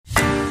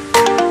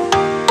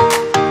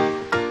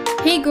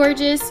Hey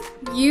gorgeous,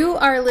 you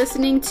are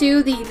listening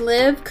to the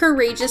Live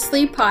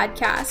Courageously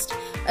podcast,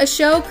 a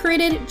show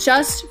created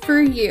just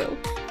for you,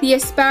 the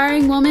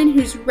aspiring woman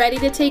who's ready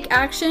to take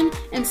action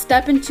and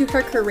step into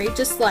her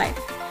courageous life.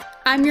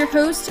 I'm your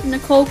host,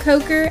 Nicole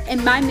Coker,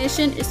 and my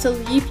mission is to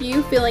leave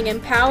you feeling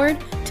empowered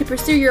to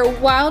pursue your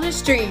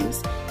wildest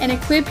dreams and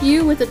equip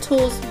you with the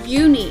tools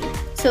you need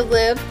to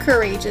live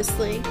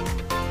courageously.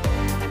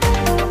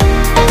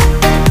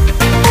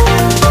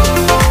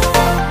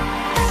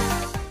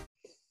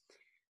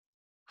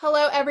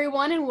 Hello,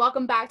 everyone, and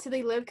welcome back to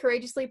the Live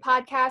Courageously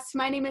podcast.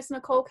 My name is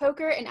Nicole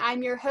Coker, and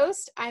I'm your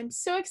host. I'm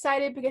so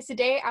excited because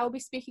today I will be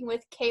speaking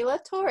with Kayla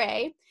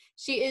Toure.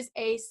 She is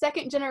a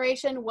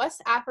second-generation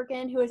West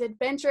African who is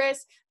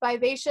adventurous,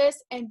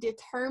 vivacious, and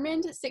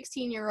determined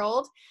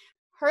 16-year-old.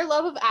 Her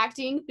love of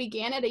acting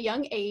began at a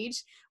young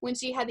age when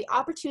she had the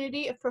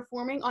opportunity of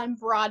performing on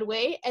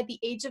Broadway at the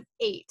age of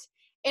 8.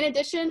 In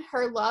addition,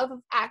 her love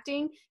of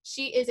acting,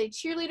 she is a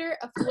cheerleader,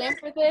 a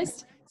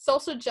philanthropist,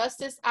 social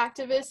justice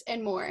activist,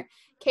 and more.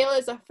 Kayla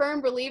is a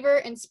firm believer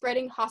in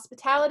spreading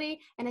hospitality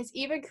and has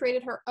even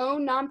created her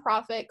own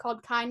nonprofit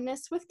called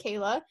Kindness with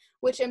Kayla,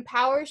 which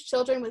empowers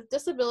children with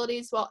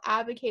disabilities while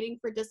advocating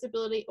for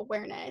disability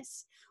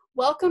awareness.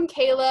 Welcome,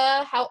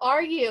 Kayla. How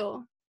are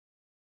you?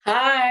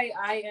 Hi,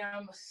 I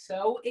am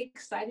so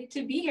excited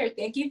to be here.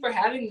 Thank you for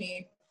having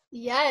me.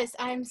 Yes,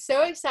 I'm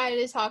so excited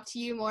to talk to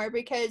you more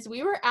because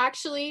we were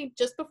actually,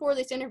 just before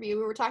this interview,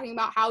 we were talking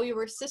about how we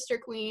were sister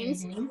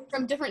queens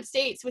from different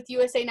states with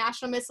USA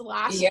National Miss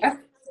last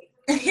year.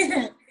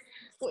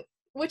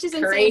 Which is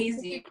crazy.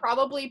 Insane. We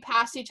probably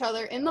passed each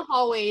other in the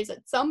hallways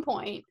at some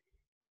point.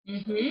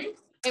 And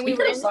we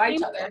could have saw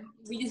each other.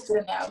 We just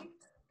didn't know.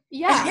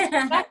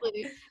 Yeah,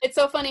 exactly. It's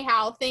so funny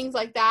how things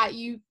like that,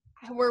 you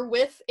were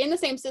in the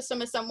same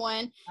system as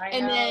someone,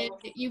 and then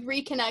you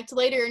reconnect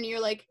later and you're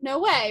like, no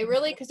way,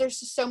 really? Because there's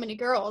just so many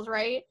girls,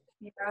 right?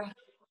 Yeah.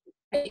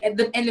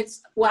 And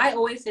it's, well, I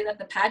always say that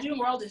the pageant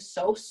world is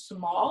so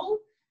small.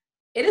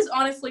 It is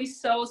honestly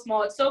so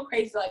small. It's so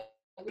crazy. Like,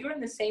 we were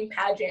in the same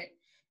pageant,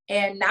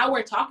 and now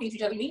we're talking to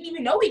each other. We didn't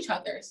even know each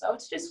other, so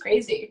it's just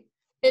crazy.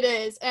 It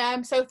is, and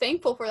I'm so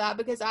thankful for that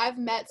because I've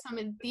met some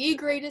of the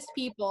greatest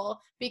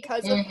people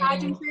because of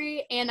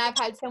pageantry, and I've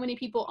had so many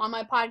people on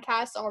my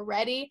podcast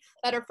already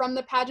that are from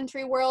the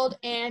pageantry world,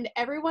 and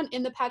everyone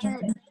in the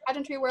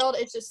pageantry world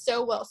is just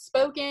so well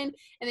spoken,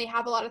 and they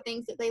have a lot of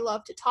things that they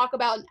love to talk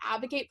about and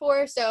advocate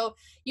for. So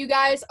you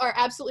guys are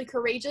absolutely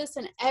courageous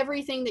in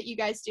everything that you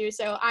guys do,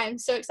 so I am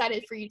so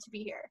excited for you to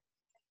be here.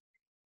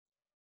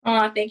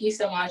 Thank you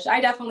so much. I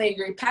definitely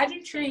agree.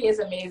 Pageantry is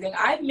amazing.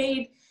 I've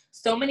made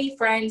so many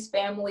friends,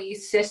 family,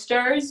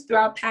 sisters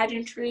throughout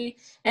pageantry.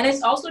 And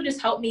it's also just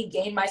helped me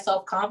gain my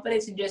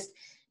self-confidence and just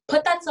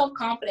put that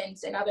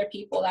self-confidence in other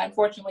people that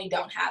unfortunately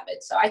don't have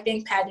it. So I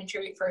thank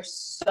pageantry for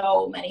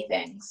so many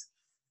things.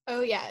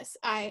 Oh, yes,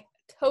 I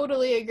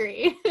totally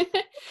agree.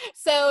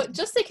 So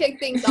just to kick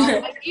things off,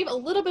 I gave a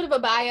little bit of a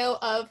bio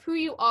of who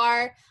you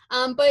are,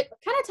 but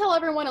kind of tell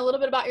everyone a little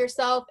bit about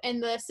yourself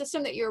and the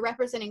system that you're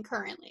representing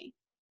currently.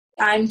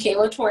 I'm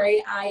Kayla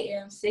Toure. I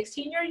am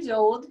 16 years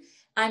old.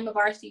 I'm a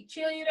varsity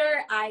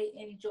cheerleader. I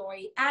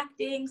enjoy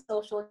acting,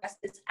 social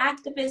justice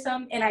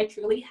activism, and I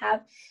truly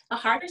have a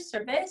heart of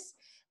service.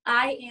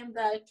 I am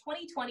the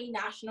 2020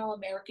 National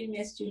American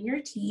Miss Junior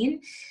Teen.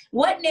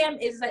 What NAM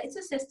is, that it's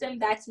a system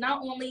that's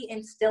not only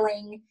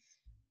instilling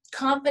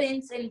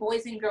confidence in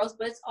boys and girls,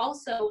 but it's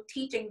also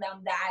teaching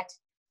them that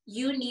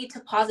you need to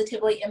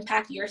positively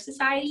impact your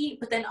society,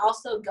 but then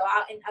also go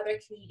out in other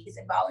communities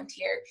and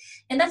volunteer.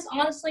 And that's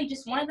honestly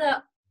just one of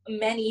the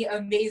many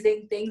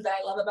amazing things that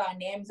I love about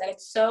NAM, is that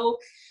it's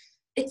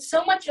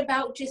so much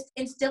about just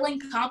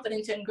instilling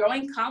confidence and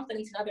growing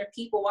confidence in other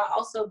people while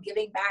also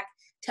giving back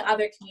to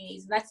other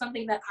communities. And that's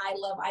something that I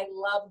love. I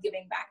love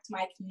giving back to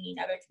my community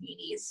and other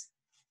communities.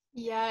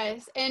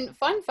 Yes, and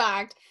fun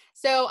fact,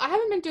 so I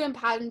haven't been doing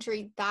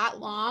pageantry that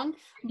long,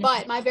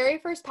 but my very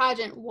first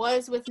pageant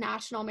was with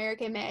National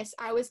American Miss.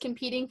 I was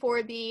competing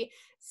for the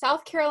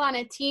South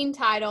Carolina teen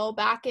title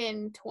back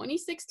in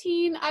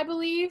 2016, I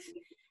believe.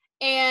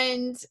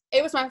 And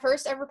it was my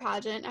first ever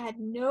pageant. I had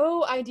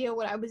no idea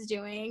what I was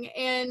doing,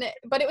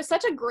 but it was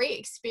such a great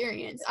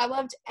experience. I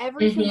loved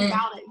everything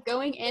about it.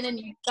 Going in and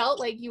you felt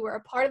like you were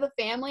a part of the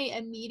family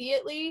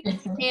immediately,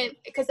 and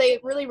because they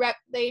really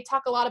they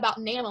talk a lot about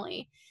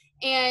NAMily.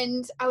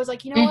 And I was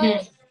like, you know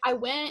what? I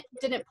went,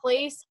 didn't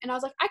place, and I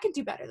was like, I could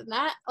do better than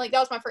that. Like, that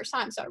was my first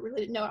time, so I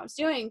really didn't know what I was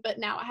doing, but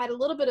now I had a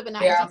little bit of an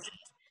idea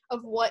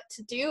of what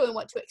to do and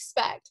what to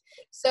expect.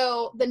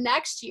 So the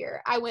next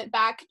year I went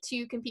back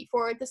to compete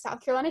for the South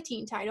Carolina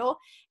teen title,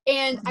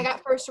 and I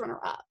got first runner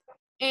up.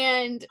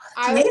 And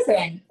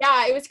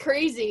it was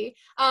crazy.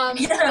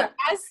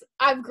 As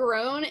I've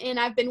grown and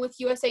I've been with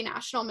USA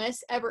National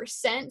Miss ever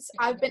since,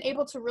 I've been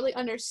able to really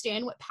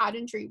understand what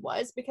pageantry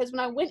was, because when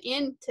I went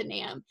into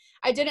NAM,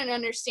 I didn't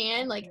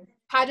understand, like,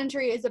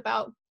 pageantry is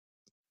about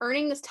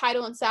earning this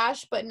title and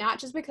sash, but not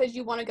just because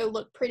you want to go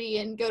look pretty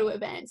and go to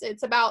events.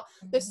 It's about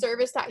the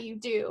service that you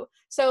do.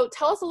 So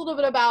tell us a little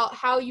bit about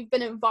how you've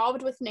been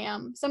involved with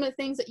NAM, some of the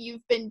things that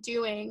you've been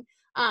doing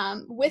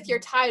with your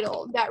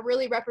title that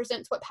really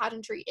represents what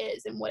pageantry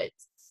is and what it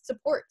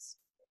supports.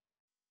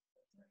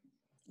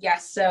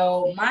 Yes,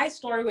 so my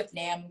story with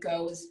NAM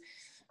goes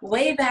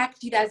way back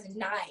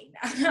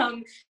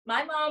 2009.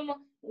 My mom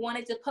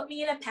wanted to put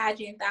me in a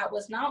pageant that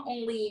was not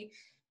only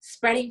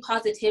spreading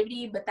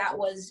positivity, but that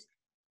was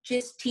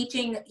just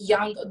teaching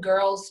young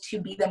girls to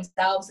be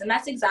themselves. And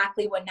that's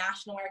exactly what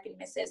National American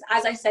Miss is.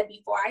 As I said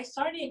before, I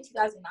started in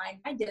 2009.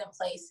 I didn't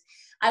place.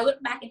 I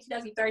went back in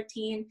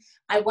 2013.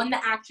 I won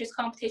the actress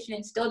competition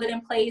and still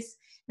didn't place.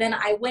 Then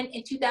I went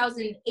in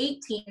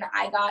 2018.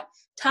 I got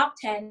top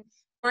 10,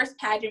 first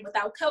pageant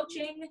without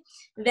coaching.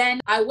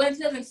 Then I went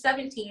in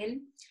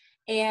 2017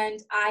 and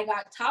I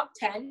got top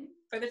 10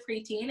 for the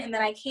preteen. And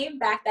then I came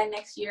back that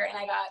next year and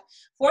I got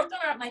fourth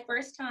runner-up my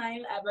first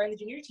time ever in the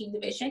junior teen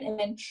division. And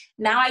then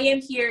now I am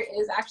here. It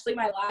is actually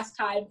my last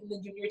time in the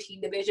junior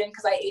teen division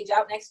because I age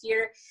out next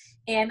year.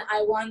 And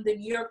I won the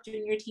New York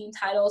junior teen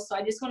title. So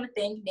I just want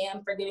to thank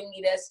NAM for giving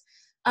me this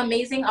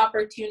amazing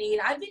opportunity.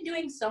 And I've been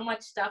doing so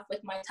much stuff with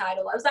my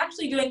title. I was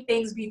actually doing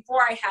things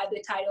before I had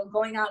the title,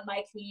 going out in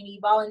my community,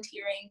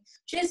 volunteering,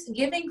 just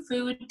giving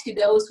food to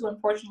those who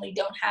unfortunately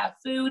don't have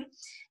food.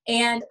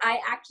 And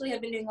I actually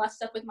have been doing a lot of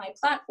stuff with my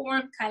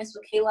platform, Kindness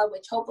with Kayla,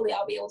 which hopefully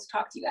I'll be able to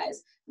talk to you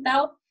guys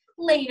about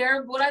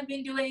later. What I've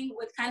been doing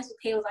with Kindness with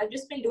Kayla, I've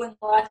just been doing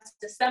lots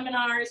of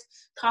seminars,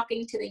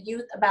 talking to the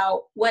youth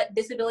about what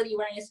disability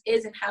awareness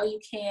is and how you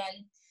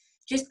can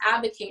just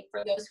advocate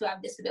for those who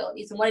have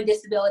disabilities and what a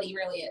disability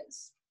really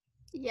is.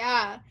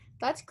 Yeah,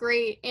 that's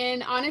great.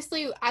 And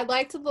honestly, I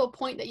liked the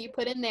point that you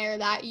put in there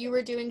that you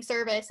were doing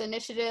service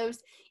initiatives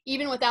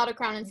even without a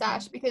crown and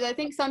sash, because I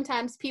think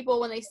sometimes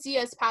people, when they see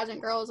us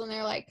pageant girls and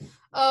they're like,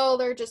 oh,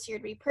 they're just here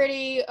to be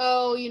pretty,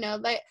 oh, you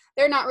know,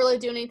 they're not really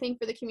doing anything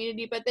for the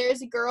community. But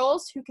there's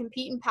girls who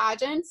compete in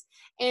pageants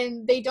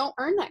and they don't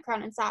earn that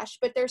crown and sash,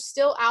 but they're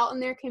still out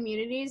in their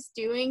communities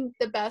doing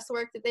the best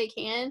work that they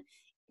can,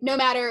 no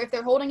matter if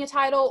they're holding a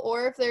title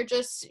or if they're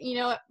just, you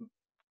know,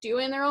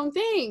 doing their own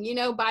thing, you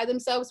know, by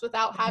themselves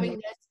without having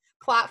this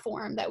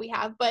platform that we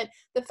have. But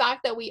the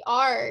fact that we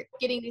are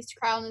getting these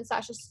crowns and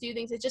sashes to do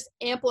things, it just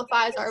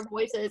amplifies our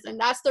voices. And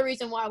that's the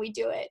reason why we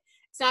do it.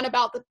 It's not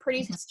about the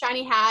pretty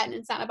shiny hat, and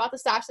it's not about the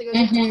sash that goes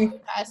on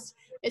the chest.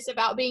 It's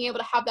about being able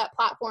to have that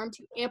platform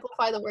to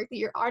amplify the work that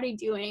you're already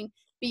doing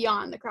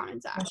beyond the crown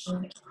and sash.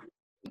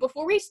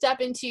 Before we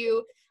step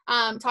into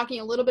talking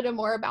a little bit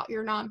more about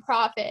your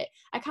nonprofit,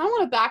 I kind of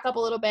want to back up a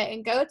little bit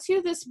and go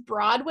to this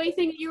Broadway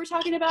thing that you were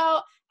talking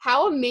about.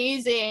 How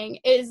amazing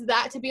is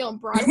that to be on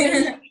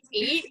Broadway at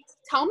 8?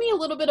 Tell me a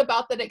little bit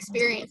about that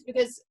experience,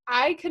 because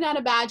I could not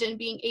imagine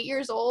being 8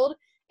 years old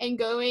and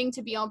going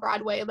to be on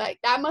Broadway. Like,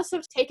 that must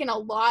have taken a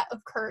lot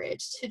of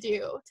courage to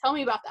do. Tell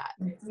me about that.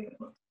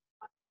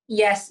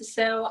 Yes,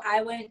 so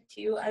I went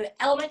to an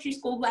elementary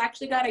school who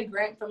actually got a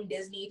grant from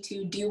Disney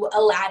to do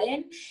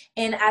Aladdin,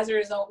 and as a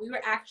result, we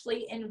were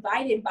actually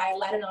invited by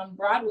Aladdin on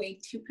Broadway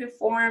to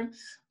perform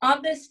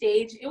on the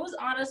stage. It was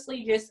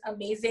honestly just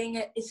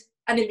amazing. It's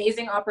an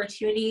amazing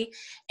opportunity,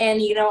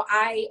 and you know,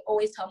 I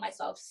always tell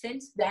myself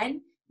since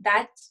then,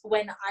 that's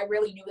when I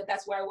really knew that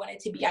that's where I wanted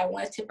to be. I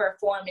wanted to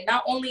perform, and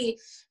not only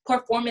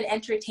perform and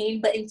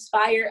entertain, but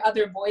inspire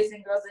other boys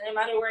and girls, and no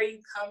matter where you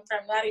come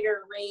from, no matter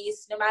your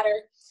race, no matter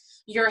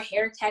your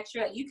hair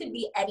texture, you can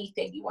be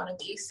anything you want to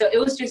be. So it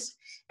was just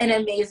an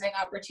amazing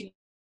opportunity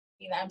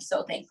that I'm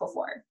so thankful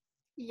for.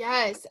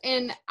 Yes,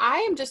 and I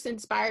am just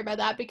inspired by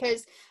that,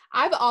 because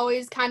I've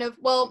always kind of,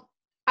 well,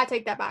 I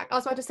take that back. I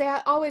was about to say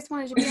I always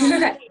wanted to be on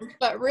stage,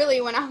 but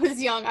really when I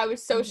was young, I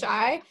was so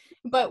shy.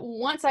 But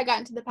once I got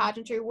into the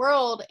pageantry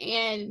world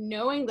and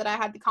knowing that I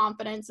had the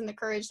confidence and the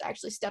courage to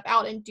actually step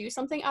out and do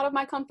something out of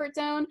my comfort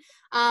zone,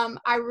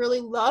 I really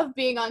love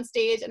being on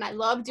stage, and I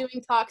love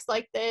doing talks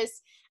like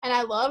this. And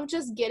I love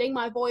just getting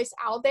my voice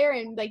out there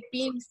and like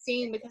being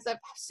seen, because I have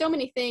so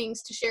many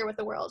things to share with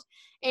the world.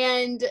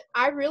 And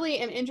I really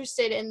am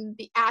interested in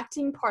the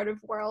acting part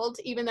of world,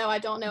 even though I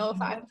don't know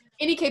if I have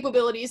any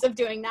capabilities of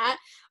doing that.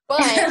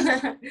 But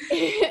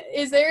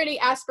is there any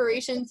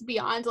aspirations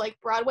beyond like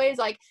Broadway's?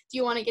 Like, do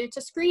you want to get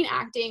into screen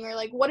acting, or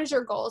like, what is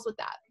your goals with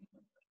that?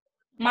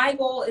 My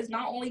goal is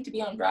not only to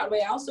be on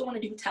Broadway, I also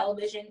want to do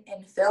television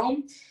and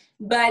film.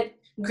 But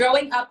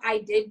growing up, I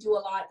did do a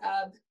lot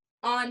of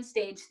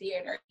on-stage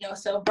theater, you know,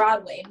 so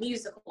Broadway,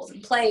 musicals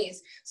and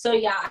plays. So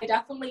yeah, I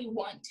definitely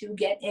want to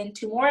get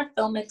into more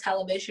film and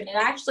television, and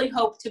I actually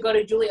hope to go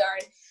to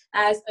Juilliard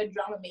as a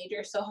drama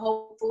major. So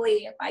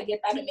hopefully if I get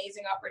that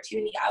amazing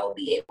opportunity, I will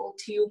be able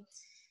to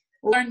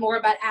learn more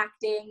about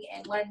acting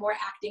and learn more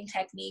acting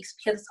techniques,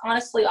 because it's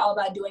honestly all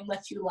about doing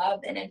what you love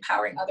and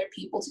empowering other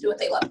people to do what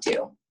they love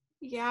too.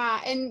 Yeah,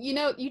 and you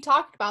know, you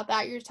talked about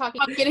that. You're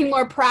talking about getting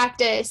more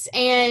practice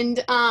and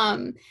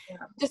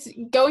just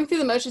going through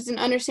the motions and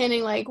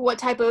understanding like what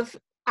type of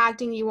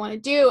acting you want to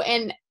do.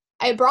 And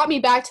it brought me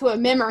back to a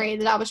memory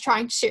that I was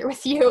trying to share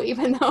with you,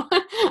 even though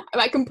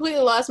I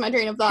completely lost my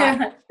train of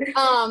thought.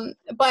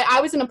 But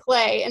I was in a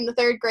play in the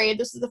 3rd grade.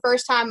 This is the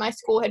first time my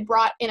school had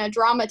brought in a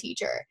drama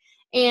teacher.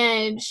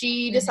 and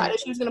she decided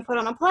she was going to put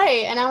on a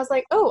play, and I was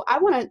like, oh, I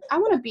want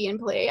to be in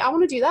play. I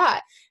want to do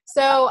that.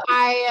 So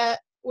I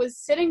was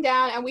sitting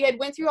down, and we had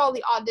went through all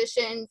the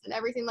auditions and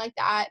everything like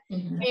that,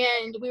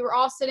 and we were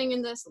all sitting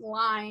in this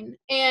line,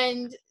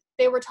 and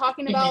they were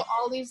talking about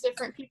all these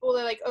different people.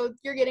 They're like, oh,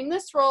 you're getting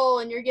this role,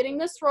 and you're getting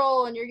this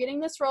role, and you're getting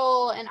this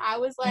role, and I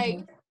was like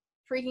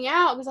freaking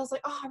out because I was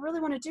like, oh, I really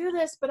want to do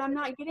this, but I'm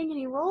not getting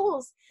any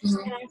roles.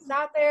 And I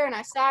sat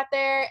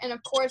there, and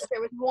of course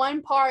there was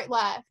one part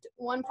left,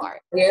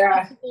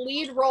 the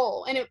lead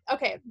role, and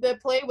the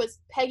play was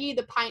Peggy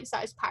the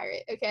Pint-Sized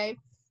Pirate. Okay.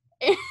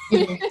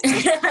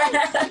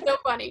 It's so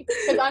funny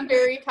because I'm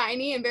very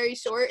tiny and very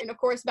short, and of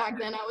course back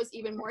then I was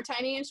even more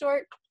tiny and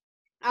short.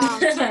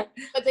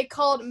 But they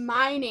called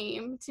my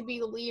name to be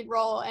the lead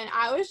role, and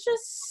I was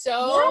just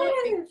so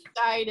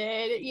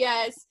excited.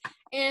 Yes.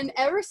 And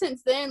ever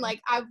since then,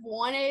 like, I've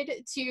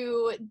wanted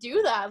to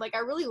do that. Like, I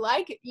really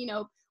like,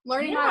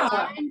 learning my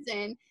lines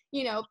and,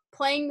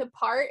 playing the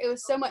part. It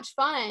was so much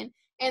fun.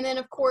 And then,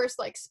 of course,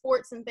 like,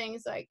 sports and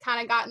things, like,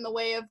 kind of got in the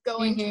way of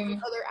going to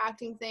other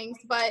acting things.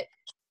 But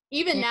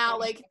even now,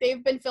 like,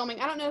 they've been filming.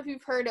 I don't know if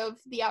you've heard of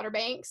The Outer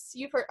Banks.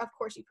 Of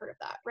course you've heard of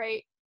that,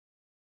 right?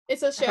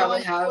 It's a show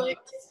on Netflix.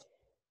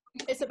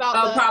 It's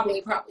about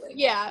probably.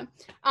 Yeah.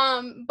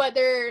 But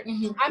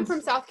I'm from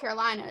South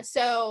Carolina,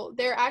 so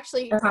they're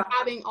actually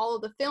having all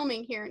of the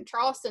filming here in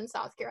Charleston,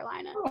 South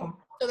Carolina.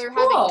 So they're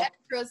having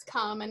extras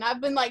come, and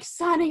I've been like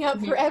signing up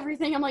for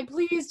everything. I'm like,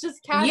 please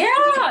just cast me.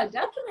 Yeah,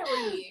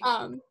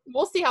 definitely.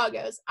 We'll see how it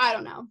goes. I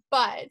don't know,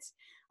 but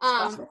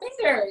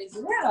fingers.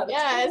 Yeah,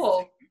 that's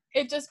cool.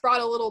 It just brought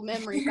a little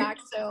memory back.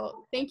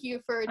 So thank you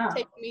for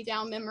taking me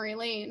down memory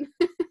lane.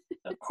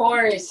 Of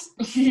course.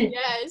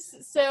 Yes.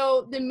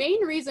 So the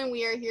main reason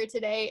we are here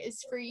today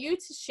is for you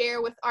to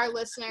share with our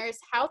listeners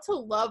how to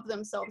love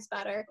themselves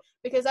better,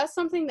 because that's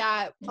something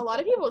that a lot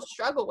of people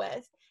struggle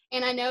with.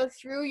 And I know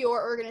through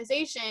your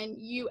organization,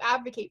 you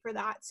advocate for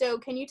that. So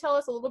can you tell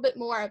us a little bit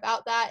more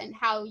about that and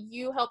how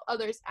you help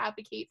others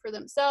advocate for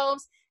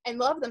themselves and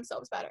love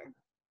themselves better?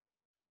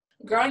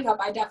 Growing up,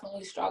 I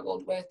definitely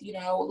struggled with,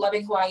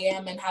 loving who I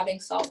am and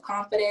having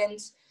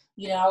self-confidence.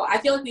 I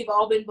feel like we've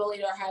all been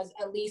bullied or has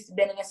at least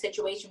been in a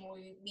situation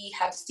where we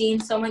have seen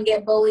someone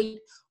get bullied,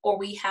 or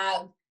we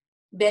have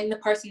been the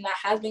person that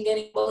has been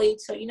getting bullied.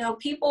 So,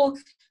 people,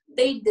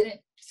 they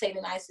didn't say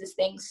the nicest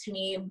things to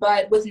me.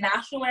 But with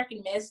National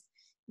American Miss,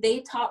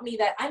 they taught me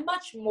that I'm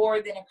much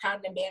more than a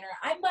crown and banner.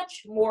 I'm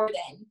much more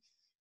than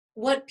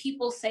what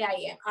people say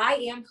I am. I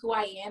am who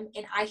I am,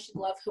 and I should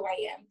love who I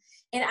am.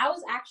 And I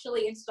was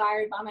actually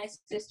inspired by my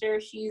sister.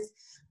 She's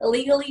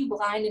legally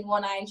blind in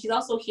one eye, and she's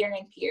also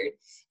hearing impaired.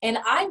 And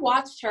I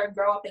watched her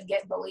grow up and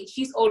get bullied.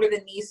 She's older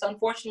than me, so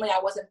unfortunately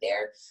I wasn't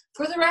there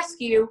for the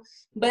rescue,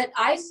 but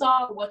I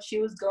saw what she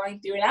was going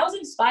through, and I was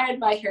inspired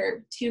by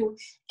her to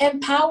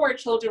empower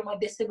children with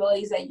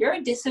disabilities, that your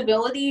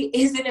disability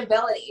is an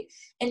ability,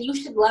 and you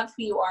should love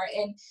who you are.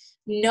 And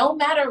no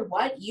matter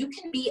what, you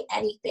can be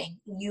anything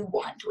you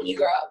want when you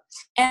grow up.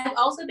 And I've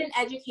also been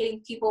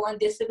educating people on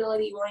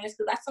disability awareness,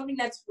 because that's something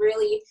that's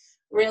really,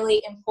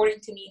 really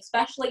important to me,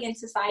 especially in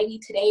society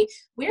today.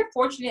 We're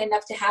fortunate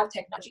enough to have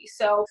technology,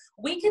 so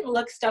we can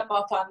look stuff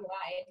up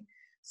online.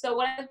 So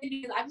what I've been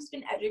doing is I've just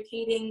been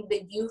educating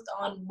the youth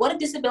on what a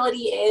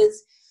disability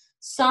is,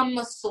 some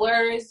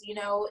slurs,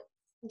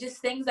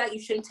 just things that you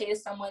shouldn't say to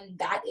someone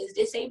that is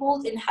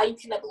disabled, and how you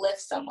can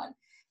uplift someone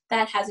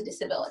that has a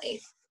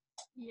disability.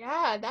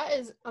 Yeah, that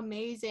is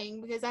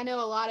amazing, because I know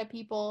a lot of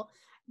people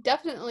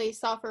definitely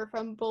suffer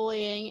from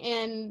bullying,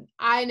 and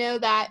I know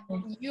that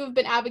you have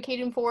been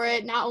advocating for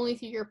it not only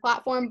through your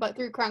platform but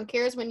through Crown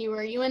Cares when you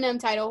were a UNM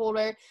title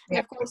holder, and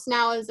of course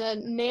now as a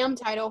NAM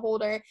title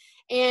holder.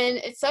 And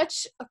it's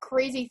such a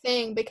crazy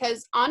thing,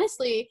 because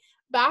honestly,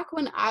 back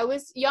when I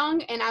was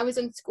young and I was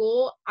in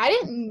school, I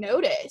didn't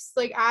notice.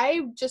 Like,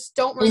 I just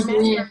don't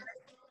remember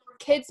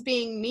kids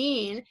being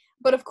mean.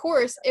 But of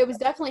course, it was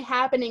definitely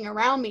happening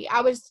around me. I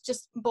was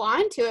just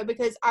blind to it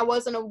because I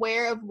wasn't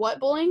aware of what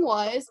bullying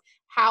was,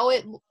 how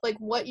it, like,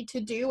 what to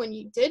do when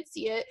you did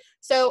see it.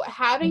 So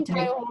having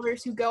title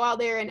holders who go out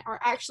there and are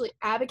actually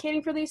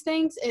advocating for these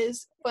things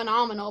is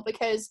phenomenal,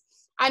 because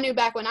I knew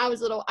back when I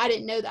was little, I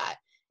didn't know that.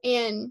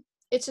 And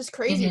it's just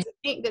crazy to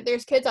think that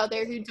there's kids out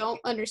there who don't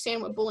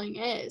understand what bullying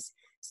is.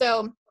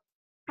 So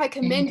I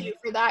commend you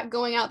for that,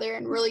 going out there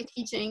and really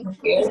teaching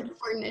these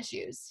important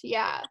issues.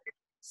 Yeah.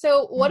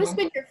 So what has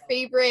been your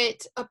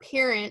favorite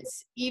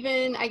appearance,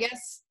 even, I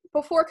guess,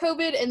 before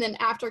COVID and then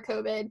after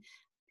COVID,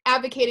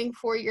 advocating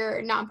for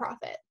your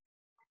nonprofit?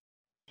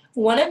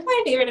 One of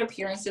my favorite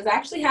appearances, I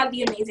actually had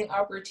the amazing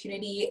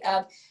opportunity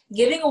of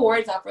giving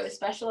awards out for the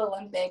Special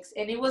Olympics.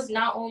 And it was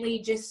not only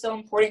just so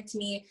important to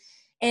me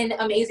and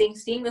amazing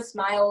seeing the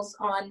smiles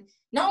on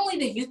not only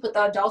the youth, but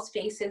the adults'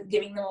 faces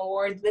giving them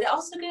awards, but it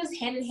also goes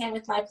hand in hand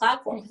with my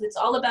platform, because it's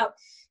all about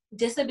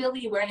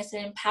disability awareness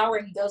and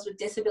empowering those with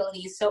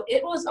disabilities. So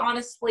it was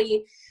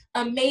honestly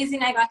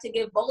amazing. I got to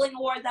give bowling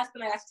awards. That's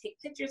when I got to take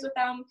pictures with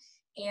them.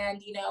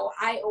 And, you know,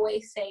 I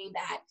always say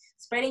that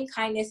spreading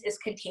kindness is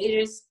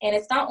contagious, and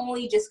it's not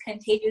only just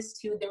contagious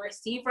to the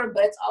receiver,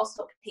 but it's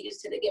also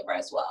contagious to the giver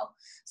as well.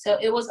 So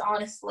it was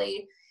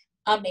honestly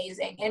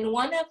amazing. And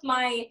one of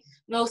my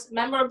most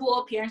memorable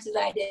appearances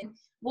I did,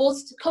 well,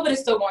 COVID is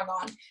still going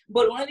on,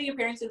 but one of the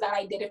appearances that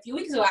I did a few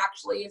weeks ago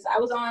actually is I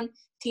was on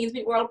Teens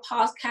Meet World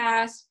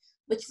podcast,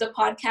 which is a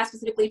podcast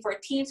specifically for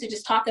teens to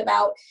just talk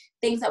about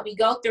things that we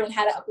go through and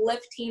how to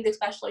uplift teens,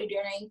 especially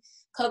during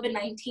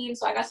COVID-19.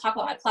 So I got to talk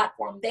about my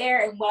platform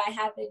there and what I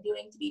have been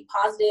doing to be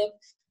positive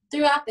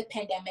throughout the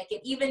pandemic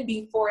and even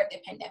before the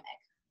pandemic.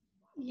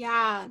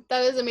 Yeah,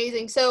 that is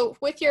amazing. So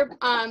with your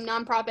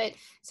nonprofit,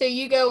 so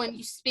you go and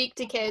you speak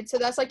to kids. So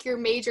that's like your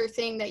major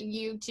thing that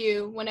you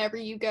do whenever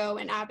you go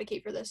and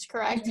advocate for this,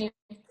 correct?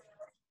 Mm-hmm.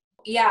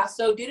 Yeah,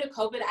 so due to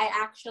COVID, I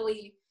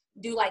actually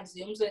do like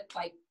Zooms with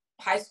like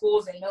high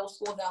schools and middle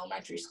schools and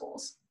elementary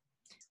schools.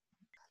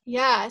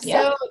 Yeah,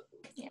 so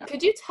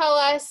could you tell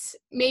us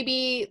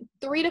maybe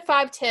 3 to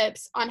 5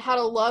 tips on how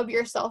to love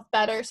yourself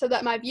better so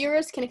that my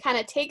viewers can kind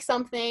of take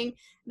something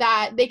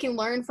that they can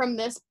learn from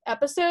this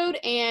episode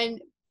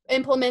and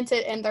implement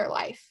it in their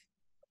life?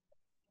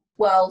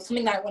 Well,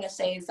 something that I want to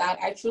say is that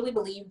I truly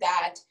believe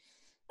that,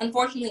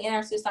 unfortunately, in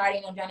our society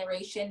and our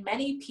generation,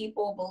 many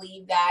people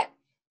believe that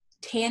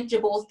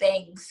tangible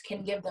things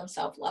can give them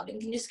self-love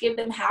and can just give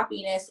them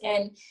happiness.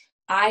 And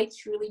I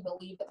truly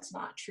believe that's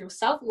not true.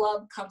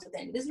 Self-love comes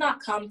within. It does not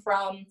come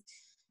from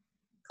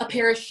a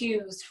pair of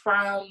shoes,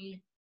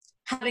 from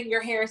having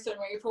your hair a certain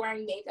way, for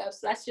wearing makeup.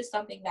 So that's just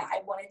something that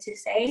I wanted to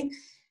say.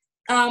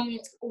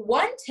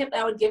 One tip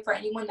that I would give for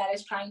anyone that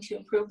is trying to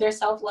improve their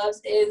self-love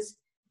is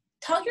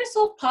tell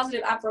yourself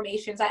positive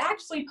affirmations. I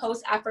actually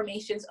post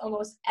affirmations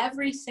almost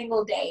every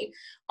single day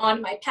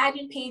on my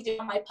pageant page and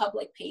on my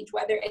public page,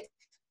 whether it's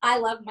I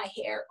love my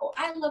hair or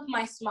I love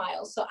my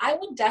smile. So I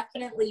would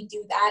definitely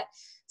do that.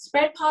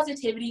 Spread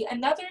positivity.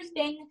 Another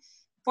thing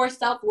for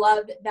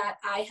self-love that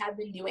I have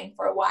been doing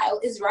for a while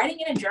is writing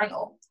in a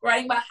journal,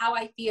 writing about how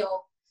I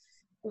feel.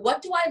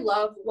 What do I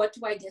love? What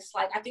do I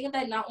dislike? I think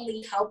that not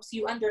only helps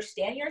you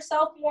understand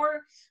yourself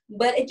more,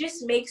 but it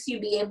just makes you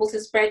be able to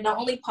spread not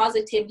only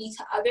positivity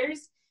to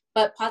others,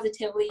 but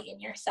positivity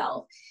in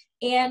yourself.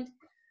 And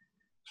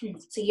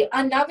see,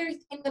 another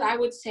thing that I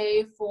would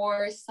say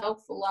for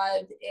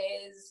self-love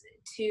is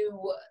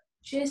to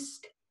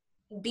just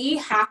be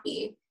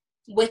happy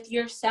with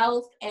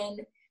yourself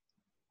and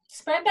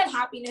spread that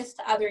happiness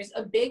to others.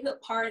 A big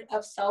part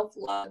of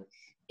self-love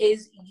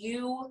is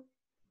you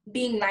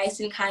being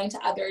nice and kind to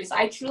others.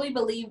 I truly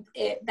believe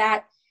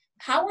that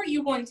how are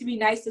you going to be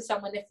nice to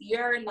someone if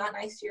you're not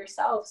nice to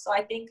yourself? So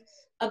I think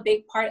a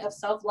big part of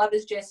self-love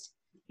is just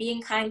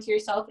being kind to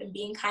yourself and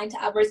being kind to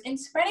others and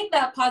spreading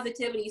that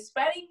positivity,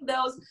 spreading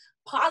those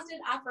positive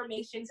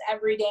affirmations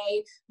every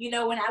day. You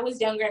know, when I was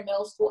younger in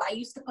middle school, I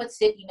used to put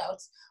sticky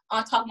notes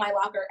on top of my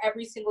locker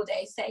every single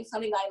day saying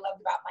something that I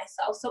loved about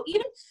myself. So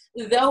even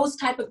those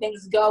type of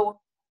things go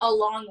a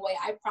long way.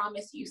 I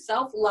promise you,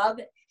 self-love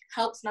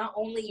helps not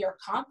only your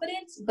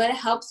confidence, but it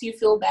helps you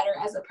feel better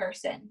as a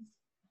person.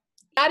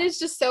 That is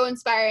just so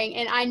inspiring.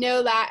 And I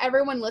know that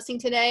everyone listening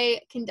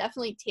today can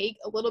definitely take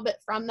a little bit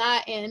from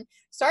that and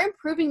start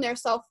improving their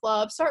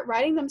self-love, start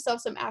writing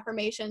themselves some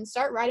affirmations,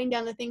 start writing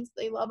down the things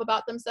they love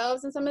about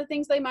themselves and some of the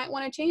things they might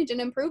want to change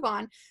and improve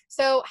on.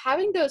 So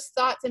having those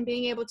thoughts and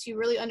being able to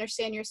really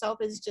understand yourself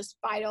is just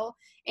vital.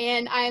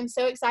 And I am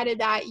so excited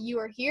that you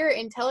are here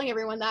and telling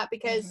everyone that,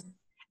 because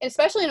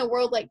especially in a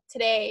world like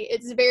today,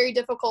 it's very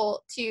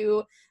difficult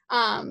to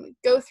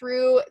go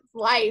through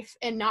life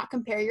and not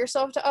compare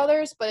yourself to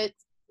others, but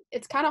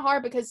it's kind of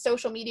hard because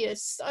social media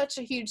is such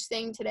a huge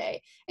thing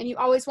today, and you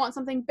always want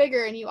something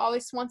bigger and you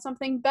always want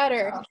something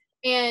better.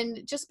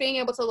 And just being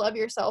able to love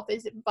yourself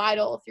is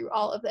vital through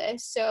all of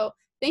this. So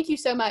thank you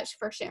so much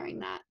for sharing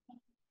that.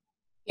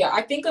 Yeah,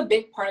 I think a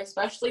big part,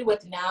 especially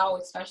with now,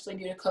 especially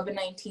due to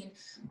COVID-19,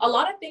 a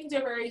lot of things are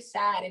very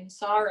sad and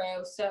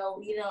sorrow. So,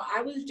 you know,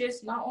 I was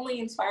just not only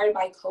inspired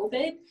by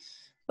COVID,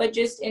 but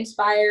just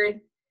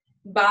inspired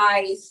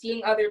by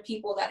seeing other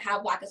people that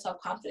have lack of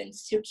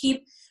self-confidence to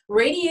keep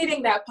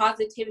radiating that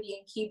positivity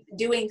and keep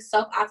doing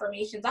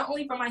self-affirmations, not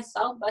only for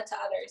myself, but to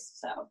others.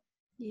 So,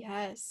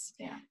 yes.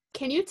 Yeah.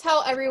 Can you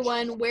tell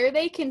everyone where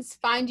they can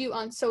find you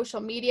on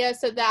social media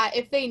so that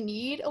if they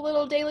need a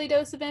little daily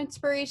dose of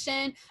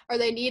inspiration or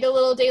they need a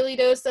little daily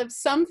dose of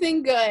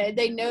something good,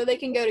 they know they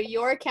can go to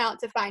your account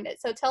to find it?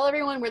 So tell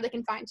everyone where they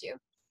can find you.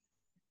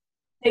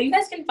 So you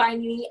guys can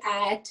find me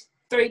at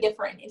 3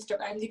 different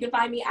Instagrams. You can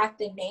find me at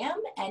the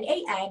NAM,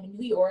 N-A-M,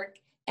 New York,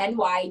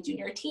 N-Y,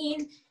 Junior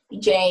Teen,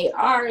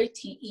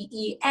 J-R-T-E-E-N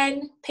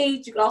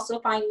page. You can also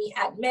find me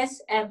at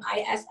Miss,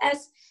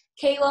 M-I-S-S,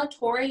 Kayla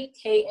Torre,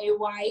 K-A-Y-L-A-T-O-R-E.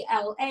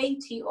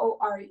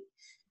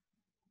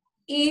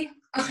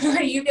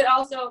 You can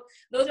also,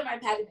 those are my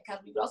pageant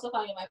accounts. You can also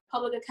find me on my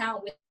public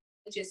account,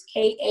 which is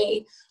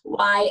K-A-Y-L-A-A-X.O.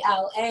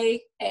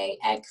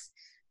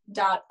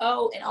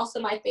 And also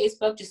my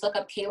Facebook, just look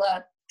up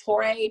Kayla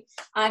Torre.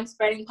 I'm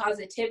spreading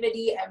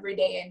positivity every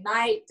day and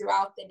night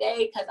throughout the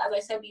day because, as I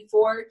said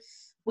before,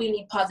 we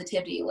need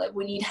positivity, like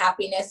we need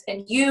happiness,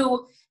 and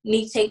you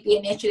need to take the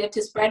initiative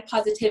to spread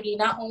positivity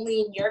not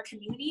only in your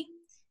community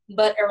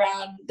but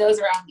around those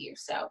around you.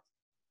 So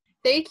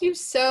thank you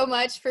so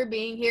much for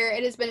being here.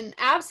 It has been an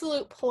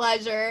absolute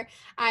pleasure.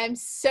 I'm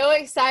so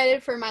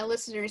excited for my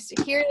listeners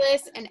to hear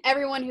this, and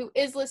everyone who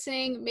is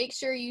listening, make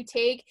sure you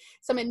take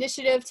some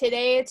initiative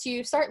today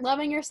to start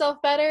loving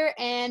yourself better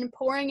and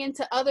pouring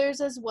into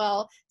others as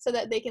well so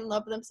that they can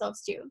love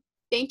themselves too.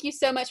 Thank you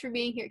so much for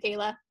being here,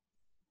 Kayla.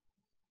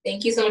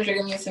 Thank you so much for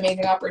giving me this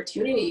amazing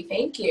opportunity.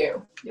 Thank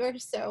you. You're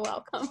so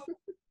welcome.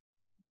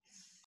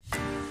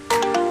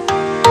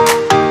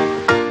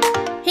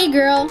 Hey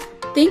girl,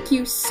 thank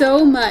you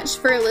so much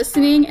for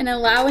listening and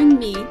allowing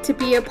me to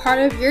be a part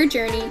of your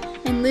journey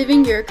in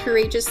living your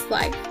courageous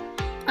life.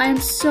 I am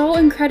so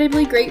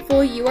incredibly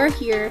grateful you are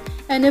here,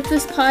 and if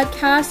this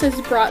podcast has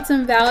brought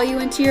some value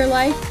into your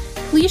life,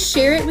 please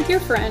share it with your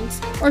friends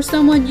or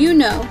someone you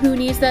know who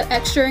needs that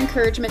extra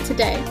encouragement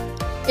today.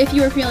 If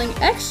you are feeling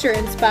extra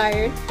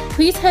inspired,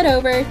 please head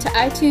over to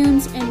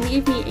iTunes and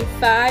leave me a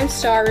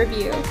 5-star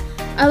review.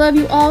 I love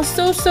you all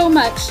so, so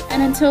much,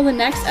 and until the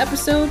next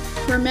episode,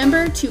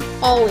 remember to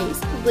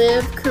always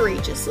live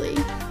courageously.